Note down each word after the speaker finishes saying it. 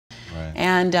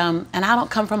And I don't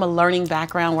come from a learning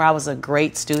background where I was a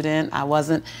great student. I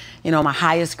wasn't, you know, my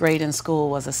highest grade in school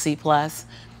was a C+.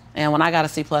 And when I got a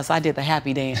C+, I did the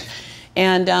happy dance.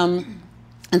 And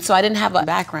so I didn't have a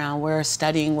background where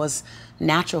studying was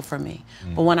natural for me.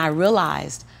 But when I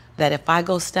realized that if I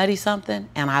go study something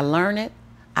and I learn it,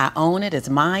 I own it, it's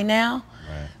mine now,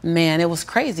 man, it was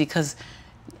crazy, because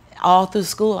all through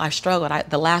school I struggled.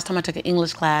 The last time I took an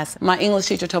English class, my English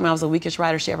teacher told me I was the weakest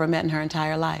writer she ever met in her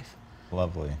entire life.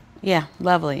 Lovely. Yeah,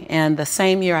 lovely. And the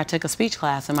same year I took a speech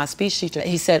class, and my speech teacher,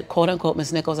 he said, quote unquote,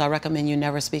 Miss Nichols, I recommend you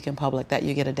never speak in public, that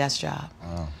you get a desk job.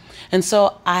 Oh. And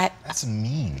so That's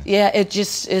mean. Yeah, it's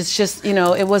just, you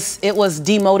know, it was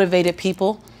demotivated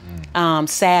people,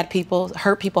 sad people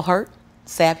hurt,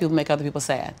 sad people make other people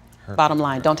sad. Bottom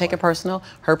line, don't take it personal,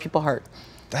 hurt people hurt.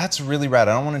 That's really rad.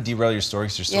 I don't want to derail your story,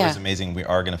 because your story is amazing. We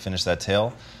are going to finish that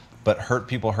tale. But hurt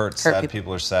people hurt, sad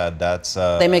people are sad. That's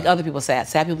they make other people sad.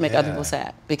 Sad people make other people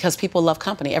sad, because people love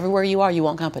company. Everywhere you are, you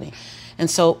want company. And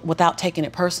so without taking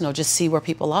it personal, just see where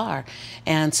people are.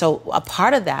 And so a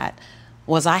part of that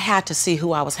was I had to see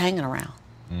who I was hanging around.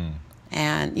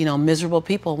 And, you know, miserable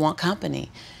people want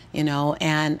company, you know,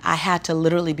 and I had to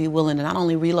literally be willing to not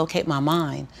only relocate my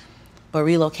mind, but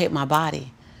relocate my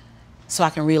body, so I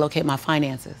can relocate my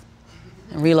finances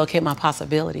and relocate my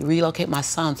possibility, relocate my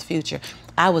son's future.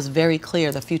 I was very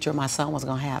clear the future my son was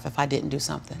going to have if I didn't do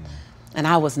something. And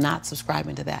I was not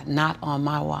subscribing to that, not on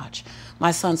my watch.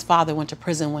 My son's father went to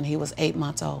prison when he was 8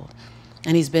 months old,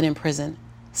 and he's been in prison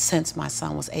since my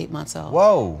son was 8 months old.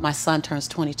 Whoa. My son turns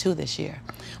 22 this year.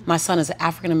 My son is an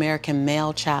African-American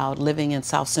male child living in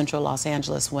South Central Los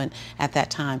Angeles when, at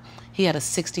that time, he had a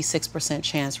 66%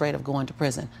 chance rate of going to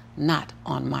prison, not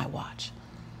on my watch.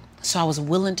 So I was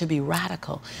willing to be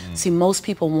radical. See, most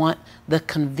people want the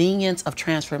convenience of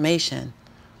transformation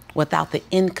without the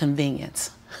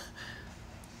inconvenience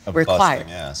of required,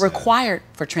 busting, required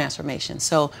for transformation.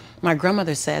 So my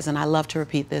grandmother says, and I love to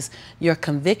repeat this, your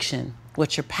conviction,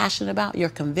 what you're passionate about, your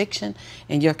conviction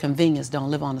and your convenience don't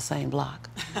live on the same block.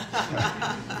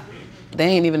 They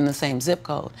ain't even in the same zip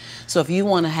code. So if you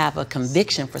want to have a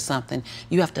conviction for something,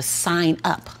 you have to sign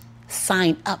up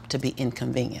to be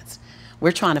inconvenienced.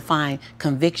 We're trying to find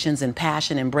convictions and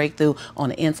passion and breakthrough on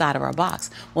the inside of our box.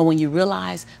 Well, when you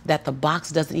realize that the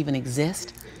box doesn't even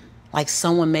exist, like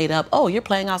someone made up, oh, you're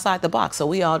playing outside the box, so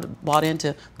we all bought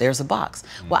into, there's a box.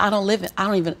 Well, I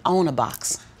don't even own a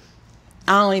box.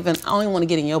 I don't even want to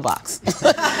get in your box.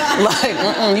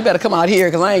 Like, you better come out here,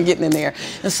 because I ain't getting in there.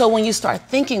 And so when you start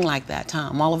thinking like that,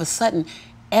 Tom, all of a sudden,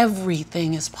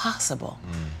 everything is possible.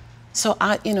 So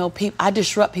I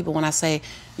disrupt people when I say,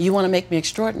 you want to make me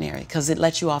extraordinary, because it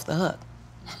lets you off the hook.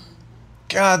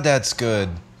 God, that's good.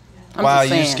 Wow, you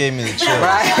just gave me the chills.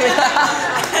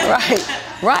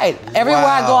 Right. Everywhere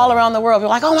I go all around the world,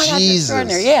 people are like, oh my God, you're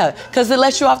extraordinary. Yeah, because it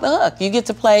lets you off the hook. You get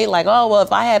to play like, oh, well,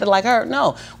 if I had it like her.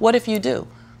 No, what if you do?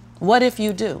 What if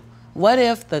you do? What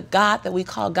if the God that we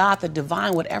call God, the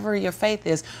divine, whatever your faith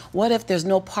is, what if there's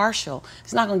no partial?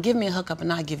 It's not going to give me a hookup and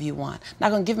not give you one. Not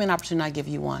going to give me an opportunity and not give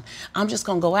you one. I'm just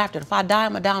going to go after it. If I die,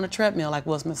 I'm going to die on a treadmill, like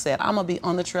Will Smith said. I'm going to be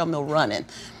on the treadmill running.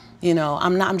 You know,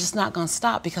 I'm just not going to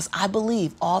stop, because I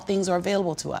believe all things are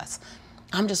available to us.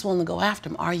 I'm just willing to go after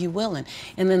them. Are you willing?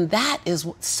 And then that is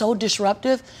so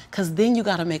disruptive, because then you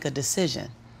got to make a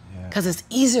decision. Because it's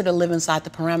easier to live inside the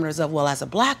parameters of, well, as a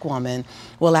black woman,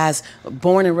 well, as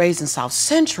born and raised in South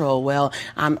Central, well,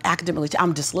 I'm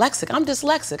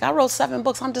dyslexic. I wrote 7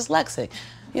 books. I'm dyslexic.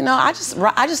 You know, I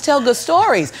just tell good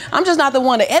stories. I'm just not the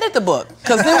one to edit the book,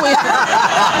 because then we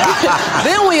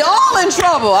all in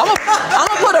trouble. I'm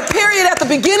gonna put a period at the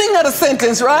beginning of the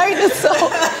sentence, right?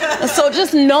 And so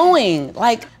just knowing,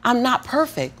 like, I'm not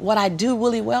perfect. What I do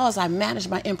really well is I manage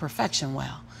my imperfection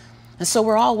well. And so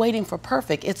we're all waiting for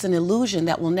perfect. It's an illusion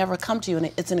that will never come to you,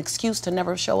 and it's an excuse to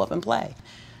never show up and play.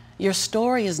 Your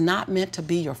story is not meant to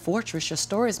be your fortress. Your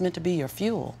story is meant to be your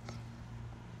fuel.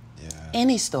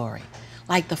 Any story.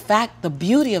 Like the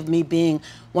beauty of me being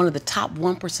one of the top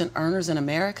 1% earners in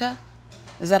America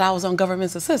is that I was on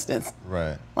government's assistance.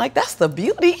 Right. Like, that's the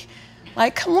beauty.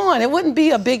 Like, come on, it wouldn't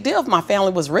be a big deal if my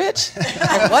family was rich,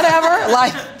 or whatever.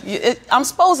 Like, I'm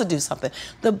supposed to do something.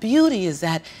 The beauty is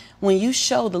that when you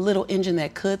show the little engine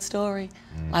that could story,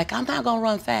 like, I'm not gonna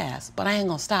run fast, but I ain't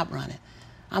gonna stop running.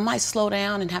 I might slow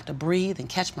down and have to breathe and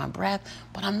catch my breath,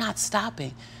 but I'm not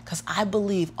stopping, because I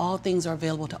believe all things are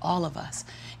available to all of us,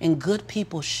 and good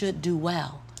people should do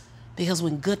well, because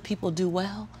when good people do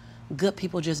well, good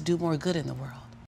people just do more good in the world.